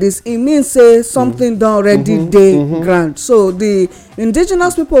out like this e mean say something don already dey ground. So the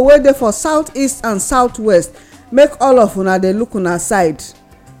indigenous people wey dey for southeast and southwest, make all of una dey look una side,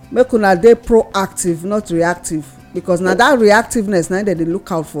 make una dey proactive not reactive, because na that reactiveness na dem dey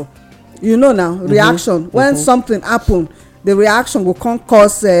look out for. You know now, reaction when something happen, the reaction go come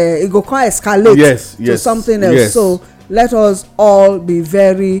cause it go come escalate to something else. So let us all be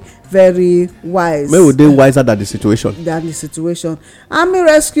very very wise. May we dey wiser than the situation. Army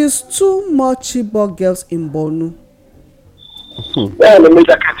rescues 2 more Chibok girls in Borno. Where they make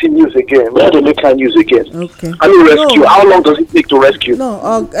that news again? Okay. Army rescue. How long does it take to rescue?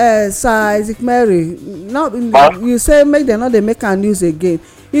 No, Sir Isaac Mary. No, you say make them not they make a news again.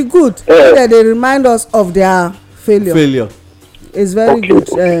 It's good that they remind us of their failure. It's very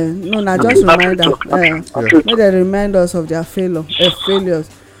good. No, not just remind them. Make they remind us of their failures.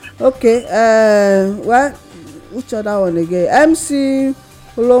 Okay. Well, which other one again? MC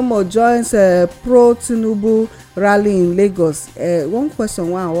Olomo joins pro Tinubu rally in Lagos. One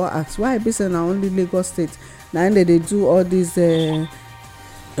question I want to ask: why be say na only Lagos State? Now they do all these rallies.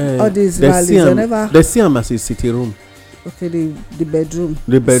 They see them as a city room. Okay, the bedroom.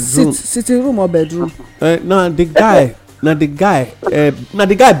 The bedroom. Sitting room or bedroom? No, the guy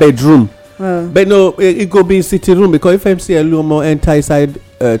bedroom. But no, it go be sitting room because if MC Eluomo enter inside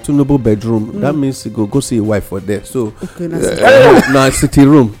Tinubu bedroom, that means he go see a wife for there. So Okay, now sitting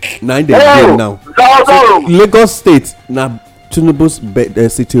room. Now in the game now. So, Lagos State now Tinubu's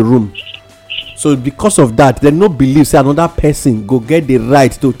sitting room. So because of that, they no believe say another person go get the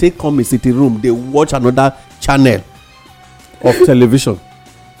right to take come in sitting room. They watch another channel of television,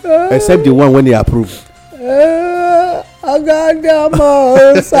 except the one when they approve. United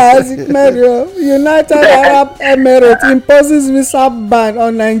Arab Emirates imposes visa ban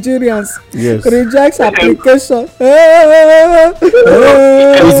on Nigerians. Yes. Rejects application.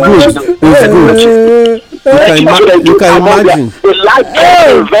 You can imagine. The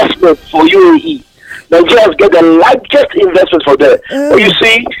largest investment for UAE. Nigerians get the largest investment for them. You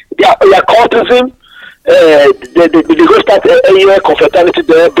see, their cultism. They go start a year confraternity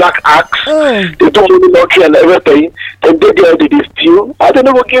there, Black Axe. They do money laundering and everything. Then they steal. I don't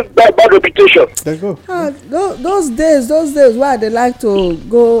know what give bad reputation. Let's go. Those days where they like to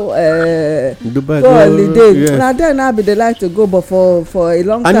go Dubai, go holiday. yes. Now then now be they like to go, but for a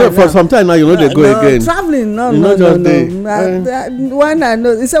long I time. know for some time now you know they go again. Traveling, no. Just When I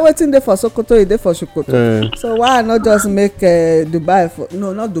know, it's waiting there for Sokoto, it's there for Sokoto. So why not just make Dubai for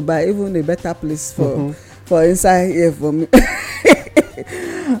not Dubai, even a better place for inside here for me.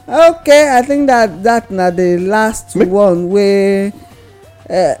 Okay, I think that now the last one where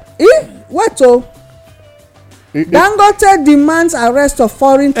what oh. Dangote demands arrest of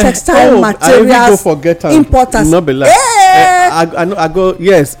foreign textile materials importers. Not be like I go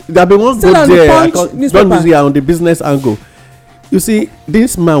yes. There be one Still go on the there. Punch Don't newspaper. use it on the business angle. You see,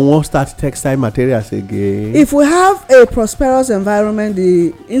 this man won't start textile materials again. If we have a prosperous environment,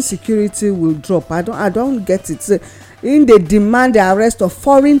 the insecurity will drop. I don't get it. So, in they demand the arrest of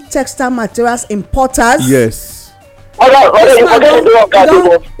foreign textile materials importers. Yes.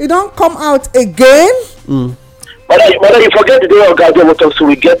 It don't come out again. But you forget the day of God, so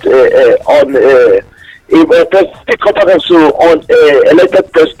we get on president conference on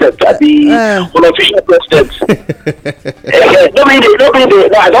elected president, the unofficial president. No, I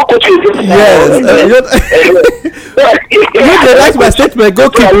don't quote you. Yes. You write my statement, go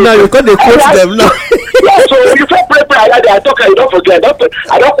keep now. You can't quote them now. Yeah, so you talk paper, I talk, you don't forget. I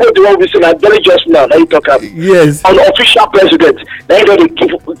don't quote the one we say. I'm very just now. Now you talk about Yes. unofficial president. Now you got to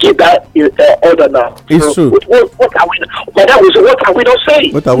give that order now. It's true. What are we? Madam, what are we not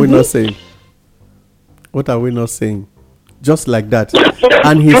saying? What are we not saying? What are we not saying? Just like that.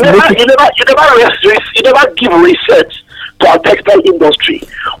 And he's you never give research to our textile industry.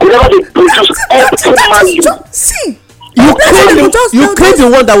 Whenever they produce optimally. See. You create the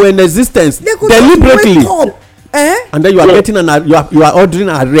one that were in existence deliberately. And then you are getting you are ordering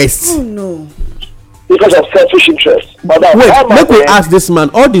arrest. Oh no. Because of selfish interest. Wait, make we ask this man,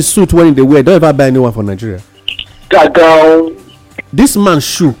 all the suit wearing they wear, don't ever buy anyone for Nigeria. This man's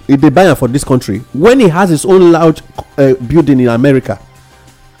shoe, if they buy him for this country, when he has his own large building in America,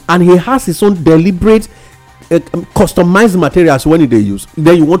 and he has his own deliberate customized materials when they use,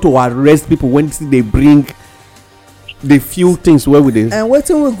 then you want to arrest people when they bring the few things where we dey. And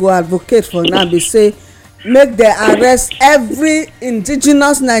wetin we go advocate for now be say make dem arrest every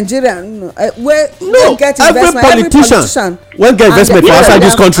indigenous Nigerian wey get investment. Every politician wey get investment for outside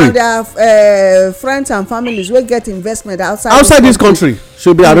this country and their friends and families wey get investment outside this country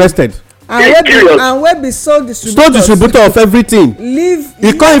should be arrested. And wey be sole distributor of everything. Leave.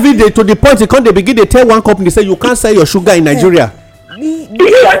 E come even dey to the point e come dey begin dey tell one company say you can't sell your sugar in Nigeria.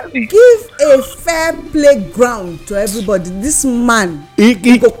 Give a fair playground to everybody. This man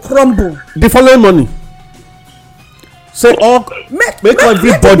he go crumble the following morning. Say make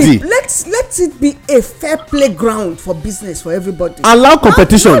everybody. Let it be a fair playground for business for everybody. Allow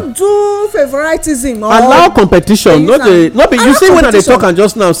competition. Not do favoritism. Allow competition. Not be. You see when they talk and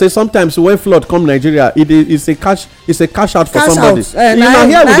just now say sometimes when flood come Nigeria, it's a cash out for somebody. You know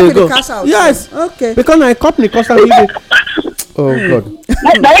here we go. Yes. Okay. Because a company constantly. Oh God.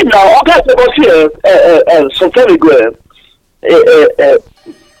 Now, okay, so here some time ago,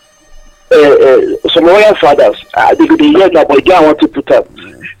 some royal fathers, they hear that, but they want to put up.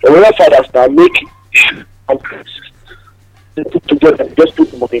 The royal fathers now make they put together, just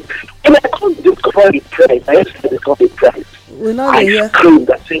put money. And I can't discover the price. I have to discover the price. I scream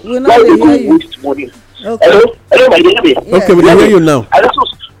that say, why they go waste money? Okay. Hello, my dear. Okay, we can hear you now. And also,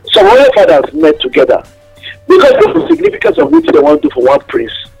 some royal fathers met together. Because of the significance of what they want to do for one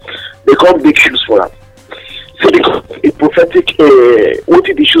prince, they can't make shoes for them. So because a prophetic, what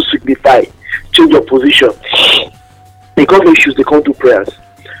did the shoes signify? Change your position. They can't make shoes, they can't do prayers.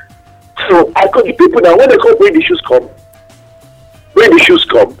 So I got the people now, when they come, when the shoes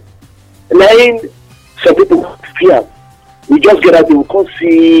come, line some people fear. We just get out there, we can't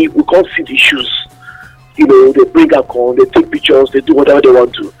see the shoes. You know, they bring up on, they take pictures, they do whatever they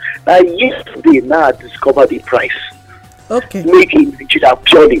want to. Now yesterday, I discovered the price. Okay. Making Nigeria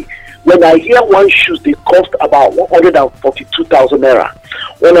purely. When I hear one shoes, they cost about 142,000 naira,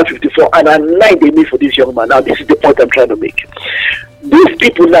 154, and a 9 they made for this young man. Now this is the point I'm trying to make. These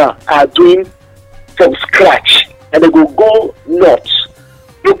people now are doing from scratch, and they go nuts.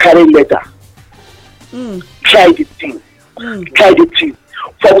 You carry leather. Try the thing.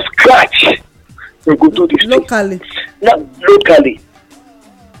 From scratch. They go do this locally. Thing. Not locally.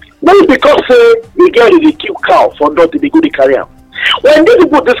 Not because they get the kill cow for nothing, they go to carry out. When these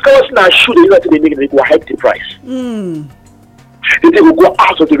people discover now shoe, they make they go hike the price. They will go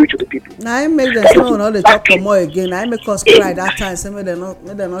out of the reach of the people. Now I make them say all the talk for more again. I make us cry that time. Say me they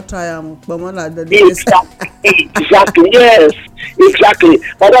not try but more like the exactly. Yes, exactly.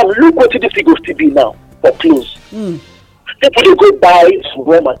 Madam, look what this thing goes to be now for clothes. People they go buy some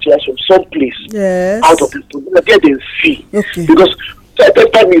raw materials from some place. Yes. Out of the there they see. Okay. Because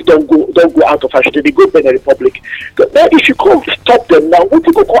certain families don't go out of fashion. They go to the Republic. But then if you can't stop them now, what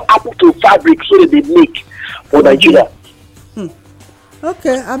people call apple to fabric so that they make for Nigeria.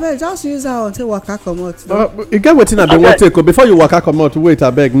 Okay, I beg just use that until waka comot. You get wetin I been wan take before you waka comot. Wait,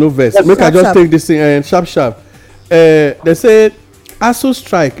 abeg, no vex. Make I just take this thing sharp. They say ASUU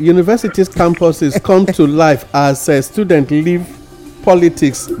strike, universities campuses come to life as students leave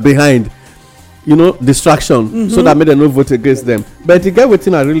politics behind. You know, distraction, so that make them no vote against them. But you get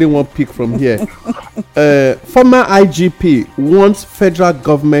wetin I really want pick from here. Former IGP wants federal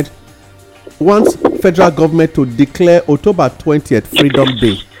government to declare October 20th Freedom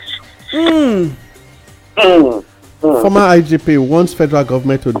Day. Former IGP wants federal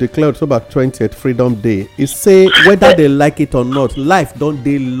government to declare October 20th Freedom Day. He say whether they like it or not, life don't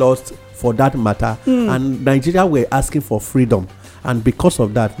dey lost for that matter. And Nigeria were asking for freedom. And because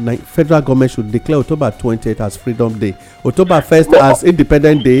of that, federal government should declare October 20th as Freedom Day, October 1st as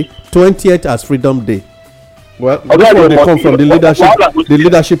Independent Day, 20th as Freedom Day. Well, this one they come from the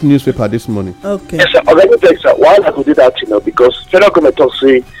leadership newspaper this morning. Okay. Yes, sir. Let me tell you, sir. Why I could do that, because federal government talk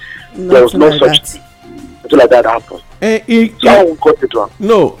say there was no such thing until like that happened. So got it wrong.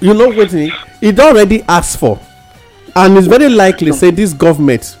 No, you know what? It already asked for, and it's very likely say this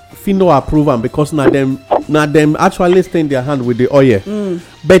government fit no approve am because na them actually stain their hand with the oil.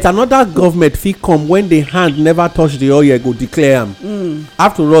 But another government fit come when the hand never touch the oil go declare am.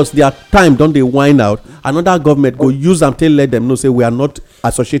 After us, their time don dey wind out. Another government go use am till let them know say we are not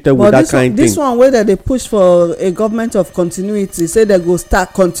associated with that kind thing. This one wey dem dey push for a government of continuity, say they go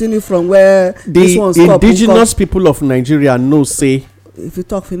start continue from where this one stop. The indigenous people of Nigeria know say. If you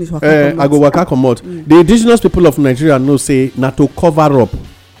talk finish, waka I go waka comot. The indigenous people of Nigeria know say na to cover up.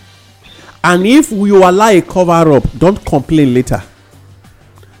 And if you allow a cover up, don't complain later.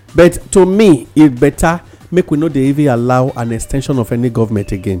 But to me, it better make we no dey even allow an extension of any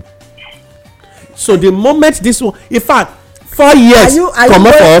government again. So the moment this one, in fact, 4 years come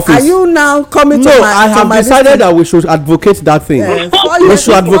up for office. Are you now coming to my? No, I have decided that we should advocate that thing. We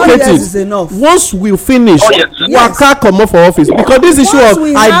should advocate it. Once we finish, waka come up for office because this issue of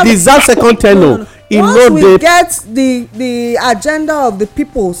I deserve second tenure. Once we get the agenda of the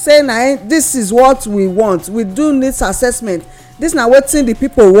people saying this is what we want, we do needs assessment, this na wetin the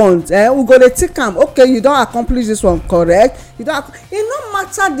people want, we go dey take am. Okay, you don accomplish this one, correct? You don. E no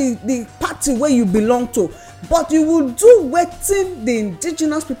matter the party wey you belong to, but you will do wetin the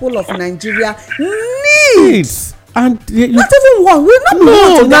indigenous people of Nigeria needs. And not even want. We not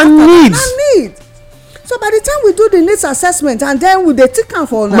want need. So by the time we do the needs assessment and then we dey take am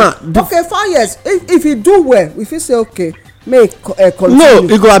for now, okay, 4 years. If you do well, we fit say okay, make continue. No,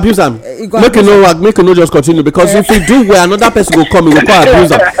 you go abuse am. Make it no work. Make it no just continue because if you do well, another person go come, you go call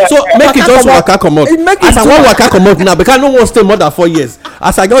abuse am. So make it just waka comot. As I wan waka comot now, because I no wan stay more than 4 years.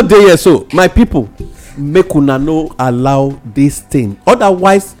 As I got dey here, so my people, make una no allow this thing.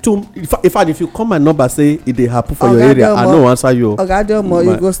 Otherwise, in fact, if you call my number say it dey happen for your area, I no answer you. Oga Adeomo,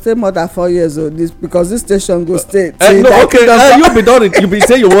 you go stay more than 4 years because this station go stay. No, okay, you be done. You be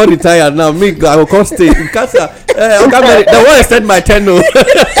say you wan retire now. Me, I go come stay. Because Oga, they wan extend my tenure.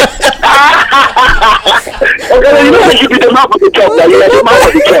 Okay, you know you be the man for the job. You are the man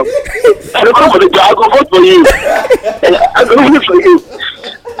for the job. I don't come for the job. I go vote for you. I go vote for you.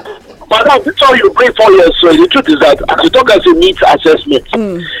 But now, this all you bring 4 years. So the truth is that as you talk as a needs assessment,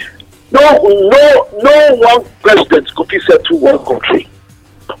 no one president could be set to one country.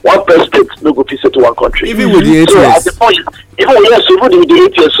 one president no go fit settle one country. Even with the 8 so years. at the point, even with the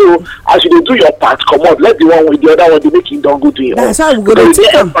 8 years, so as you dey do your part, comot, let the one with the other one dey make him don go do him own. That's how we go dey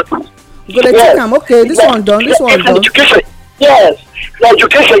take am. We go dey take am. Okay, this one done. This one done. Education, yes. For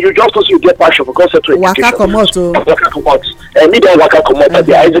education, you just also you get passion for God settle education. Waka comot o. Waka comot. Me don waka comot at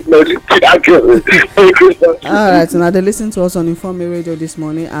the Isaac Melody. All right, now they listen to us on Inform Me Radio this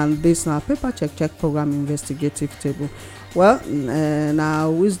morning, and this now paper check program investigative table. Well, now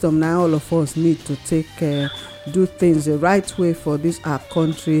wisdom now all of us need to take do things the right way for this our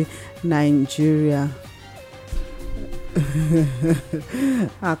country, Nigeria.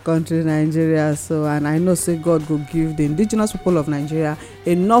 Our country Nigeria. So, and I know say God will give the indigenous people of Nigeria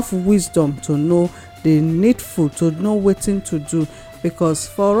enough wisdom to know the needful, to know wetin to do, because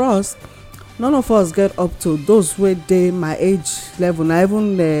for us, none of us get up to those wey dey my age level, na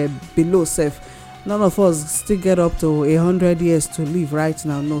even below self. None of us still get up to 100 years to live right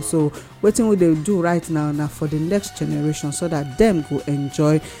now. No, so wetin we dey do right now na for the next generation, so that them go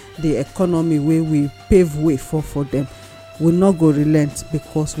enjoy the economy wey we pave way for them. We no go relent,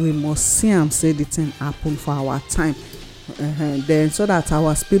 because we must see am say the thing happen for our time, then so that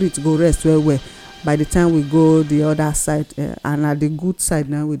our spirit go rest well by the time we go the other side, and at the good side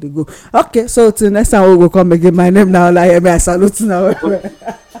now we dey go. Okay, so till next time we go come again. My name na Olayemi. I salute now.